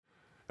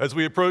As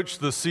we approach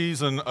the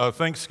season of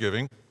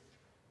Thanksgiving,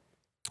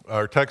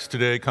 our text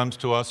today comes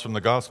to us from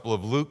the Gospel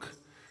of Luke,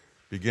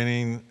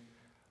 beginning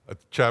at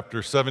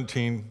chapter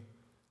 17,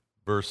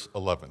 verse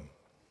 11.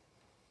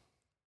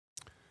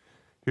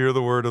 Hear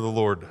the word of the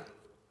Lord.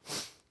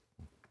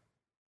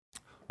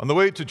 On the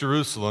way to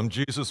Jerusalem,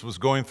 Jesus was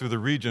going through the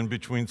region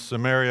between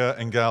Samaria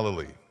and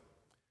Galilee.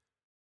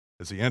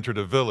 As he entered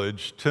a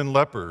village, 10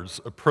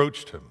 lepers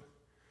approached him.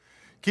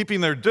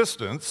 Keeping their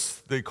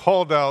distance, they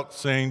called out,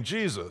 saying,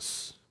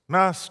 "Jesus,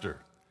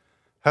 Master,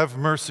 have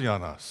mercy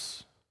on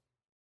us."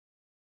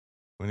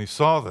 When he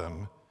saw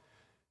them,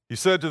 he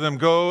said to them,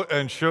 "Go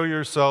and show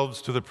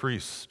yourselves to the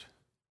priest."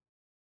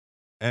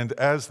 And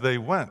as they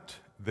went,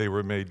 they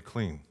were made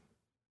clean.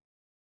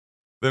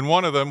 Then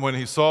one of them, when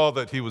he saw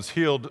that he was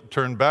healed,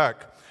 turned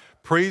back,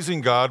 praising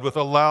God with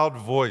a loud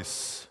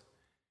voice.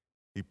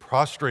 He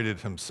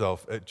prostrated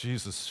himself at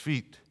Jesus'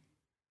 feet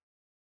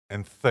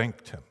and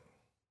thanked him.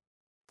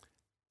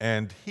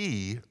 And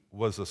he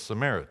was a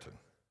Samaritan.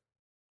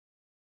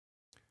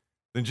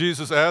 Then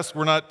Jesus asked,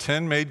 "Were not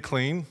 10 made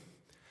clean?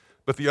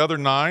 But the other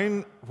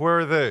 9, where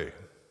are they?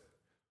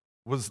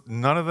 Was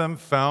none of them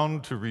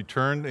found to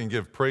return and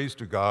give praise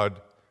to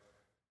God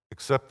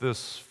except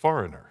this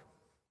foreigner?"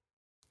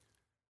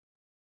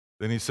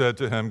 Then he said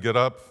to him, "Get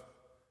up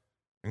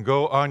and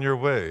go on your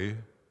way.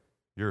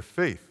 Your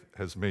faith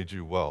has made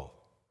you well."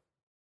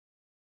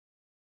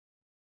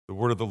 The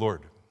word of the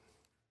Lord.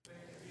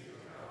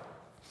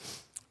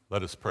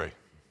 Let us pray.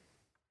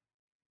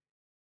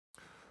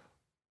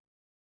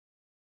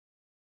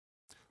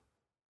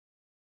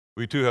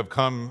 We too have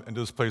come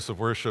into this place of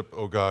worship,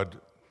 O God,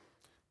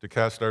 to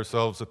cast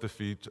ourselves at the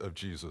feet of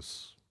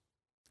Jesus,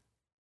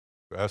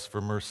 to ask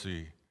for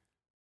mercy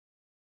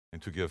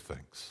and to give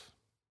thanks.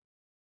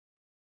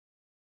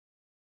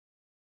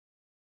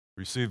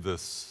 Receive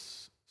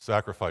this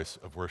sacrifice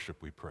of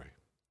worship, we pray.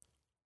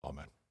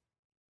 Amen.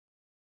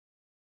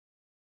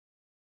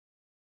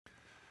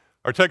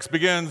 Our text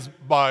begins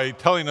by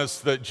telling us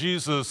that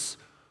Jesus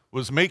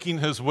was making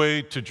his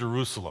way to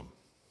Jerusalem.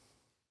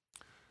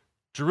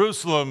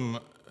 Jerusalem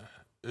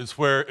is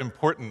where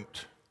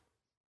important,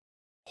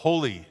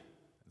 holy,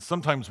 and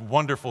sometimes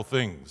wonderful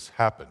things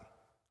happen.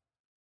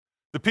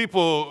 The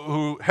people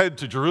who head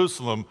to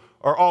Jerusalem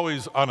are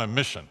always on a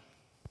mission.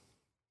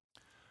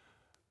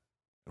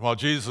 And while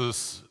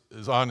Jesus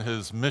is on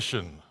his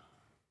mission,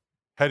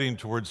 heading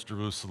towards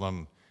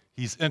Jerusalem,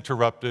 he's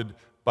interrupted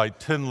by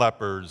 10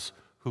 lepers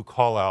who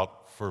call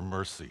out for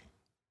mercy.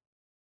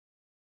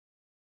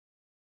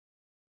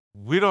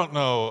 We don't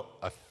know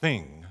a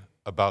thing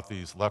about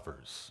these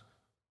lepers.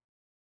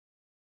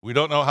 We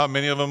don't know how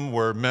many of them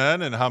were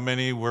men and how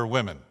many were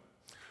women.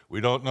 We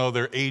don't know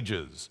their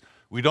ages.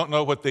 We don't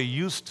know what they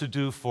used to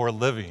do for a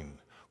living.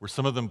 Were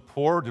some of them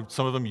poor? Did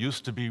some of them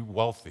used to be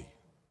wealthy?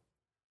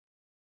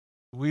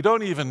 We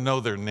don't even know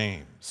their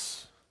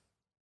names.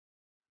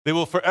 They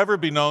will forever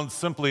be known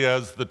simply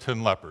as the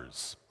 10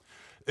 lepers.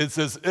 It's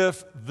as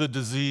if the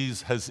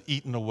disease has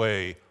eaten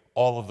away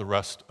all of the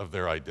rest of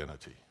their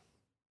identity.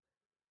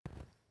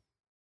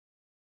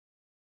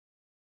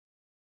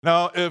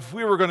 Now, if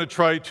we were going to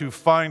try to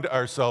find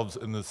ourselves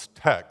in this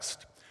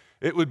text,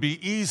 it would be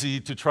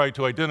easy to try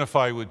to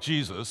identify with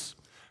Jesus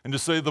and to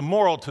say the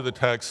moral to the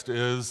text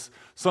is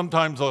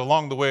sometimes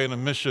along the way in a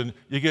mission,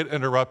 you get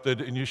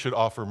interrupted and you should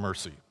offer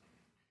mercy.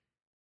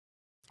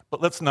 But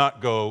let's not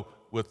go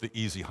with the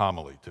easy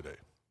homily today.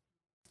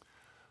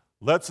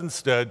 Let's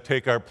instead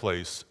take our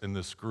place in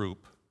this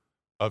group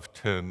of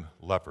 10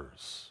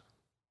 lepers.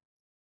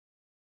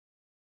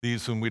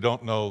 These whom we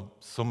don't know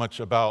so much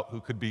about,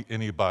 who could be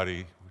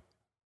anybody,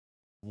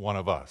 one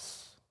of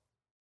us.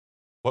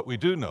 What we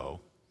do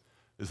know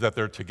is that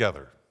they're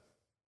together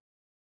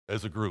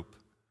as a group.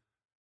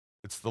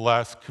 It's the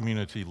last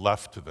community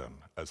left to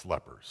them as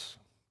lepers.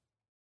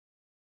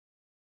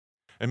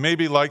 And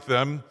maybe like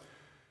them,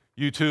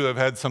 you too have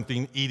had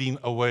something eating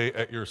away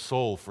at your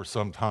soul for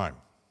some time.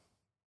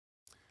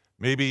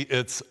 Maybe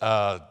it's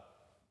a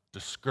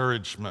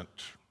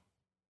discouragement,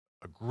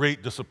 a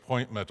great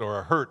disappointment, or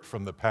a hurt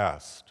from the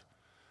past,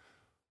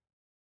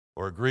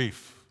 or a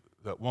grief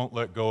that won't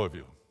let go of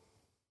you.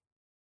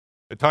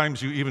 At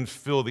times, you even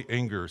feel the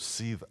anger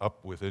seethe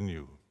up within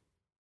you,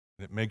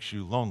 and it makes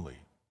you lonely,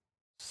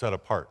 set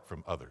apart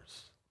from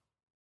others.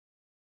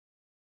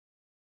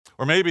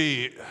 Or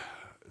maybe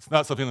it's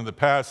not something in the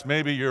past.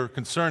 Maybe your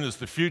concern is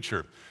the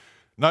future.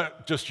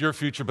 Not just your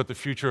future, but the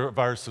future of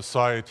our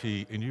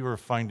society, and you are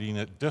finding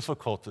it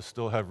difficult to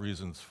still have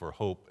reasons for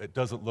hope. It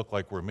doesn't look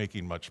like we're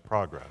making much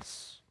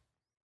progress.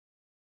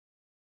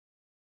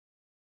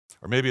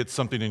 Or maybe it's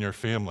something in your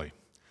family.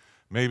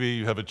 Maybe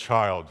you have a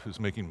child who's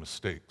making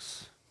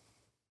mistakes,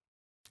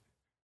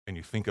 and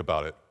you think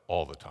about it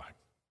all the time.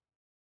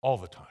 All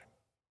the time.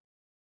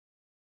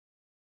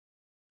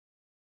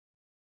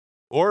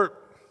 Or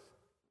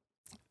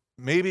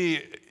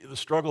maybe the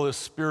struggle is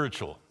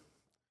spiritual.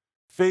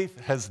 Faith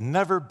has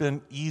never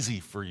been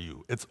easy for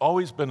you. It's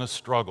always been a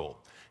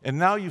struggle. And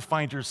now you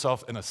find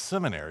yourself in a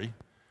seminary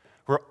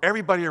where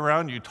everybody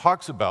around you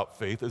talks about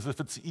faith as if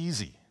it's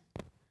easy.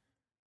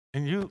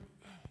 And you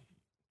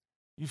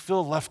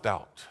feel left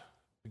out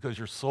because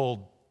your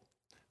soul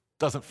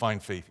doesn't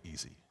find faith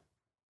easy.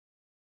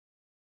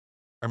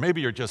 Or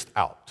maybe you're just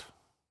out.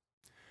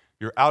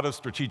 You're out of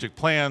strategic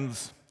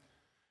plans.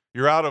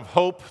 You're out of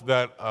hope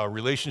that a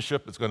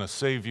relationship is going to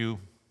save you.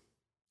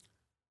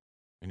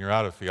 And you're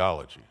out of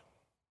theology.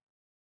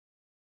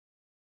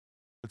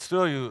 But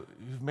still,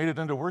 you've made it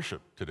into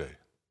worship today.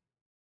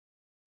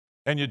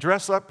 And you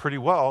dress up pretty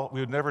well. We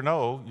would never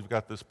know you've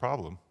got this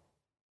problem.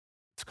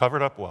 It's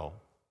covered up well.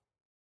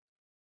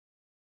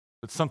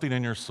 But something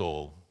in your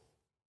soul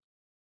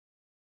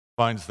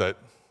finds that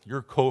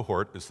your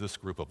cohort is this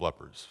group of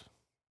lepers.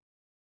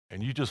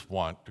 And you just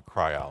want to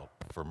cry out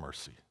for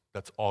mercy.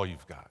 That's all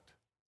you've got.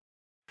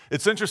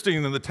 It's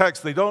interesting in the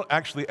text, they don't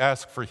actually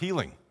ask for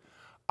healing.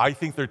 I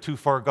think they're too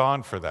far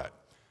gone for that.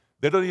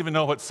 They don't even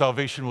know what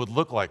salvation would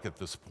look like at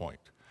this point.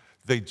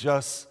 They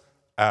just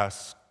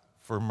ask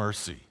for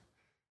mercy.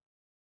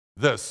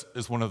 This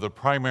is one of the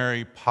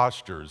primary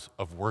postures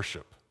of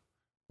worship.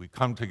 We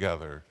come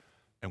together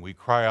and we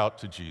cry out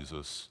to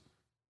Jesus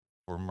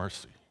for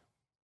mercy.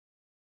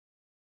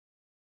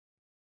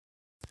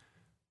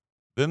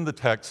 Then the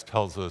text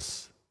tells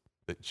us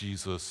that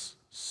Jesus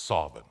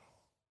saw them.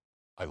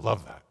 I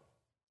love that.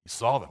 He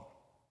saw them.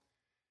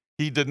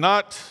 He did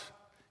not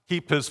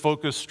keep his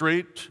focus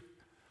straight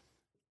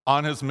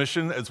on his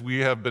mission as we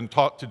have been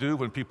taught to do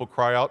when people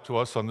cry out to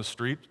us on the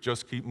street,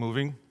 just keep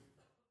moving.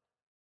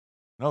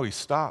 No, he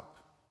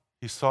stopped.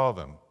 He saw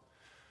them.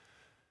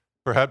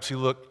 Perhaps he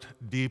looked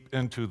deep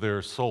into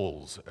their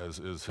souls, as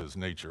is his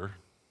nature.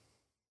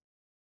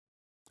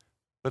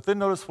 But then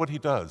notice what he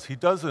does. He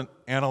doesn't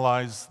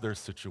analyze their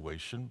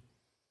situation.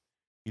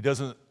 He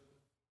doesn't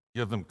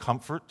give them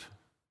comfort.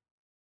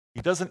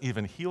 He doesn't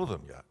even heal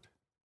them yet.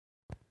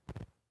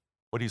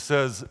 What he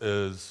says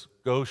is,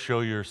 go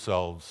show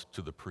yourselves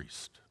to the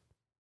priest.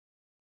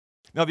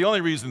 Now, the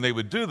only reason they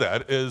would do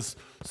that is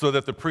so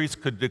that the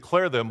priest could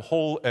declare them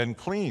whole and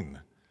clean,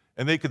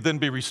 and they could then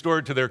be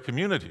restored to their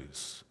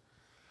communities.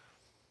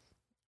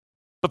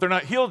 But they're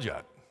not healed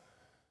yet.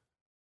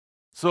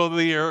 So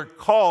they are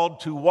called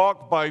to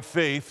walk by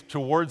faith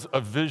towards a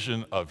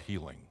vision of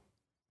healing.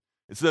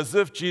 It's as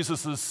if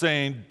Jesus is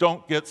saying,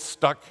 don't get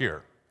stuck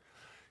here.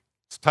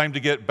 It's time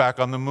to get back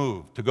on the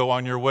move, to go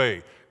on your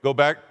way. Go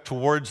back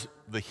towards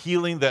the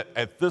healing that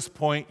at this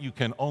point you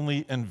can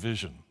only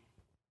envision.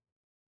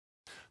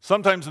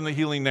 Sometimes in the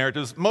healing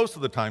narratives, most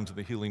of the times in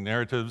the healing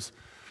narratives,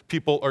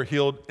 people are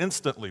healed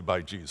instantly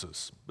by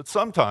Jesus. But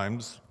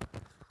sometimes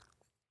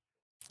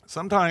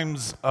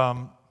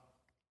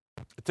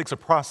it takes a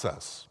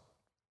process.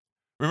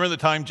 Remember the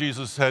time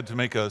Jesus had to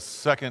make a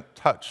second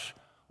touch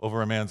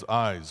over a man's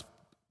eyes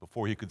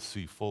before he could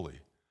see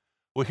fully?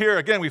 Well, here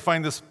again, we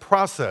find this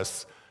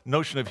process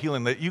notion of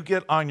healing that you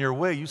get on your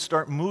way, you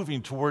start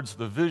moving towards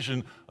the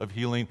vision of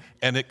healing,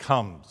 and it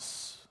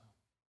comes.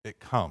 It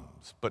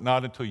comes, but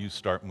not until you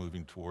start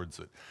moving towards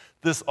it.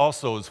 This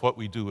also is what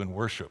we do in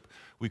worship.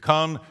 We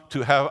come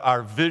to have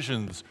our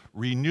visions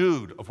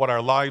renewed of what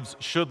our lives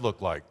should look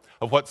like,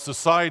 of what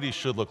society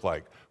should look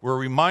like. We're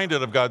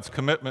reminded of God's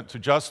commitment to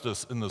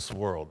justice in this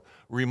world,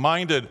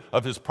 reminded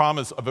of his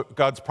promise, of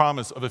God's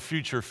promise of a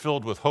future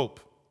filled with hope.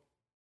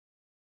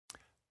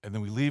 And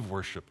then we leave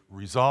worship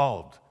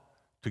resolved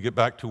to get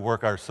back to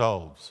work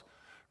ourselves,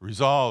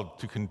 resolved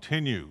to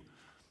continue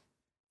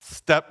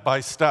step by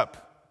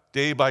step,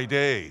 day by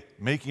day,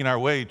 making our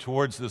way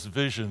towards this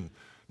vision,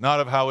 not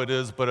of how it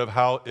is, but of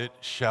how it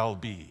shall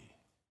be.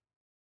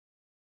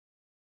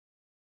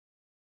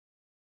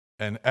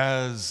 And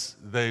as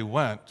they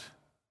went,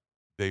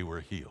 they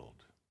were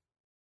healed.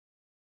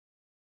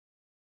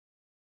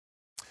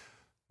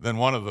 Then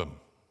one of them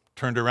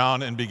turned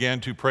around and began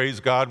to praise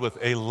God with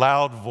a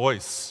loud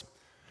voice.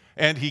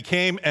 And he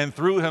came and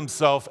threw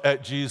himself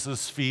at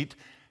Jesus' feet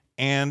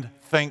and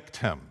thanked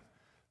him.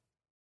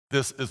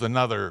 This is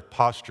another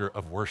posture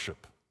of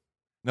worship.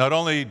 Not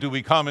only do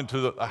we come into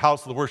the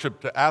house of the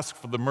worship to ask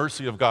for the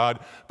mercy of God,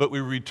 but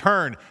we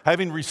return,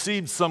 having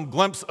received some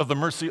glimpse of the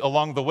mercy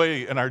along the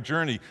way in our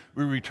journey,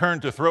 we return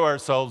to throw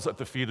ourselves at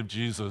the feet of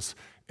Jesus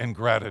in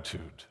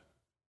gratitude.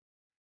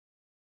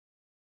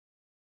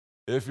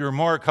 If you're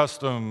more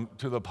accustomed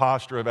to the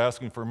posture of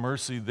asking for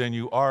mercy than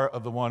you are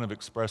of the one of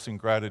expressing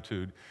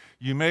gratitude,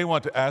 you may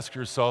want to ask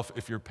yourself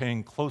if you're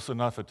paying close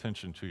enough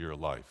attention to your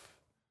life.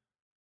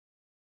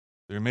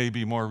 There may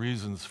be more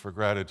reasons for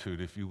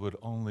gratitude if you would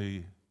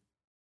only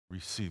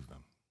receive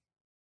them.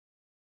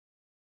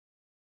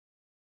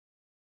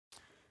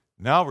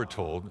 Now we're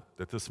told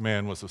that this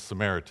man was a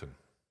Samaritan.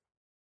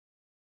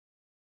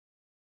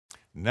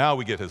 Now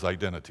we get his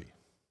identity.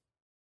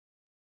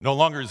 No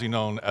longer is he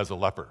known as a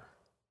leper.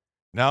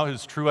 Now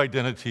his true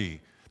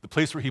identity, the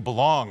place where he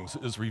belongs,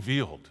 is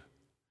revealed.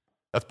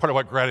 That's part of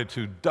what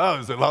gratitude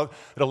does. It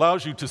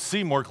allows you to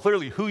see more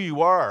clearly who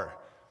you are,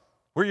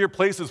 where your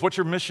place is, what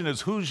your mission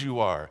is, whose you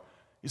are.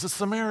 He's a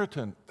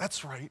Samaritan.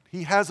 That's right.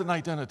 He has an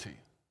identity.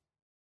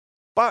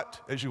 But,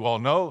 as you all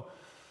know,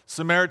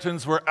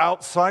 Samaritans were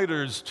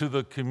outsiders to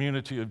the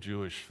community of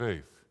Jewish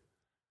faith,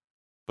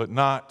 but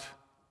not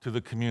to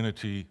the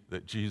community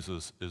that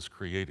Jesus is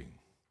creating.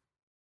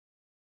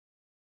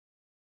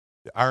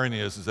 The irony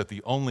is that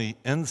the only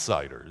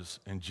insiders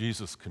in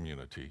Jesus'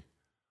 community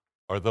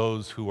are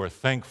those who are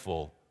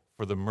thankful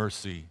for the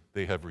mercy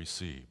they have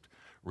received,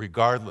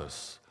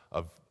 regardless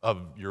of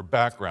your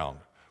background,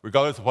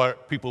 regardless of where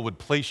people would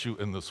place you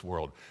in this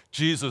world.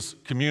 Jesus'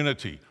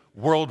 community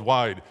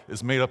worldwide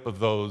is made up of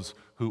those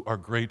who are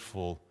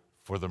grateful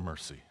for the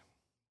mercy.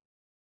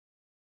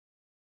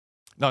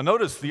 Now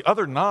notice the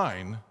other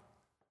 9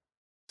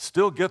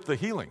 still get the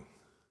healing.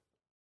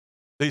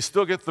 They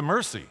still get the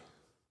mercy.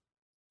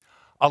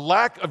 A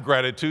lack of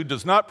gratitude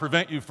does not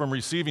prevent you from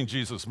receiving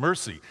Jesus'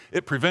 mercy.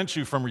 It prevents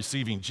you from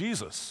receiving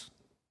Jesus.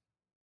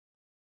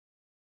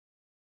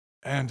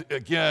 And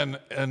again,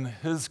 in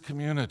his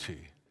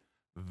community,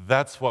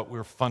 that's what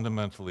we're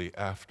fundamentally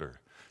after.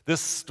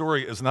 This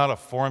story is not a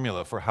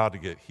formula for how to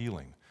get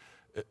healing.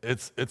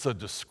 It's a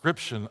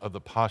description of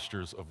the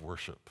postures of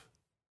worship.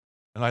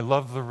 And I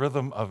love the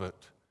rhythm of it.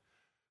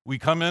 We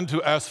come in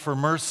to ask for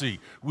mercy.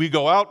 We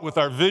go out with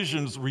our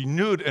visions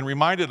renewed and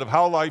reminded of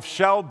how life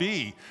shall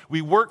be.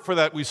 We work for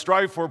that. We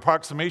strive for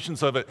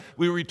approximations of it.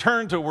 We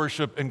return to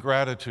worship and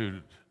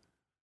gratitude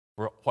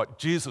for what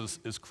Jesus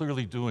is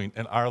clearly doing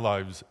in our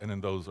lives and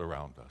in those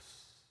around us.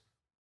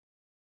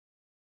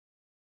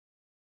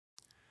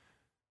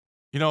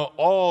 You know,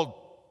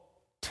 all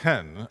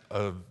 10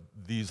 of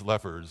these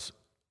lepers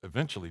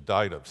eventually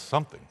died of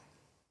something.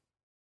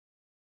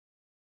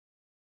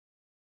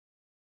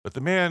 But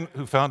the man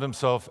who found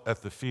himself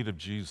at the feet of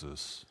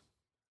Jesus,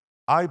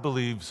 I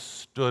believe,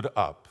 stood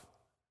up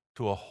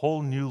to a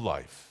whole new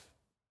life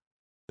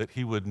that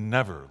he would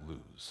never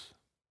lose.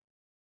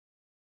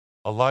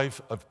 A life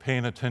of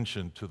paying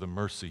attention to the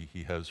mercy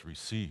he has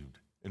received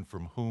and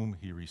from whom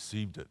he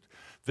received it.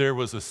 There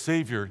was a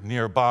Savior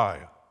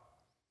nearby.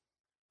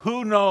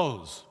 Who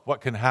knows what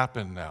can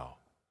happen now?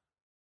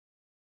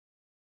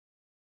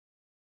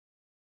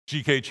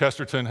 G.K.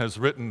 Chesterton has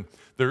written,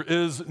 "There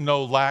is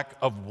no lack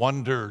of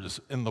wonders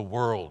in the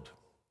world.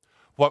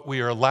 What we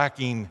are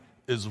lacking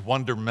is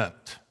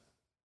wonderment."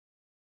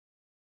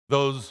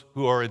 Those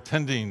who are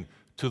attending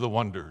to the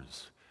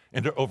wonders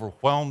and are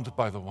overwhelmed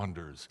by the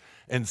wonders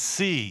and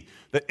see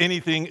that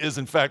anything is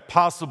in fact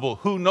possible.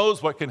 Who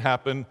knows what can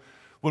happen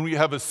when we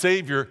have a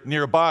Savior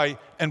nearby?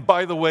 And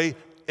by the way,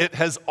 it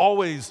has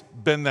always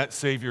been that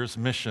Savior's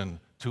mission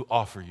to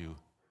offer you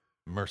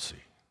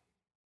mercy.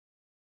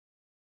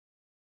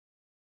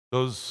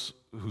 Those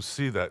who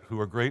see that, who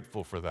are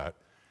grateful for that,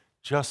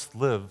 just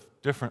live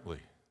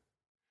differently.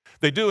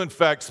 They do, in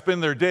fact,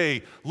 spend their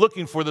day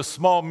looking for the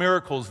small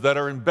miracles that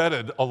are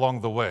embedded along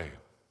the way.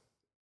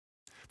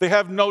 They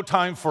have no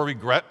time for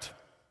regret.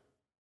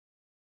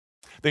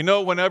 They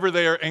know whenever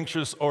they are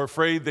anxious or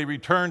afraid, they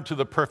return to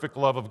the perfect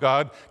love of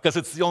God because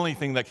it's the only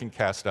thing that can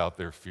cast out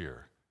their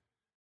fear.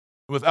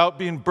 Without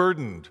being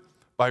burdened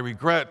by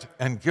regret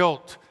and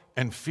guilt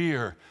and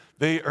fear,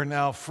 they are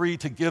now free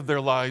to give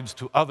their lives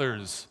to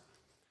others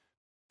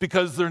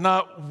because they're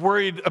not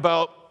worried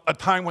about a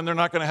time when they're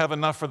not going to have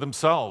enough for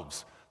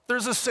themselves.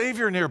 There's a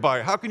Savior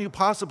nearby. How can you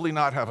possibly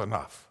not have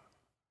enough?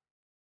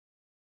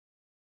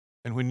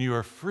 And when you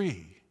are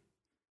free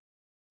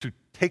to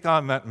take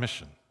on that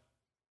mission,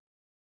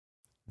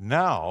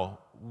 now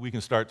we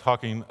can start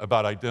talking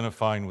about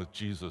identifying with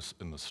Jesus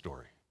in the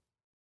story.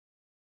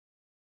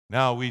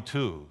 Now we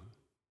too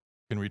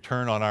can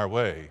return on our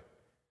way,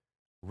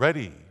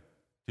 ready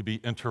to be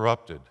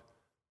interrupted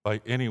by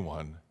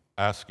anyone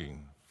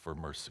asking for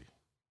mercy.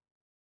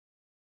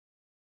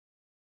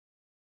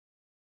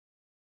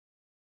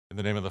 In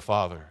the name of the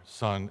Father,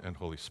 Son, and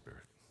Holy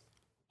Spirit.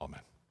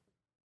 Amen.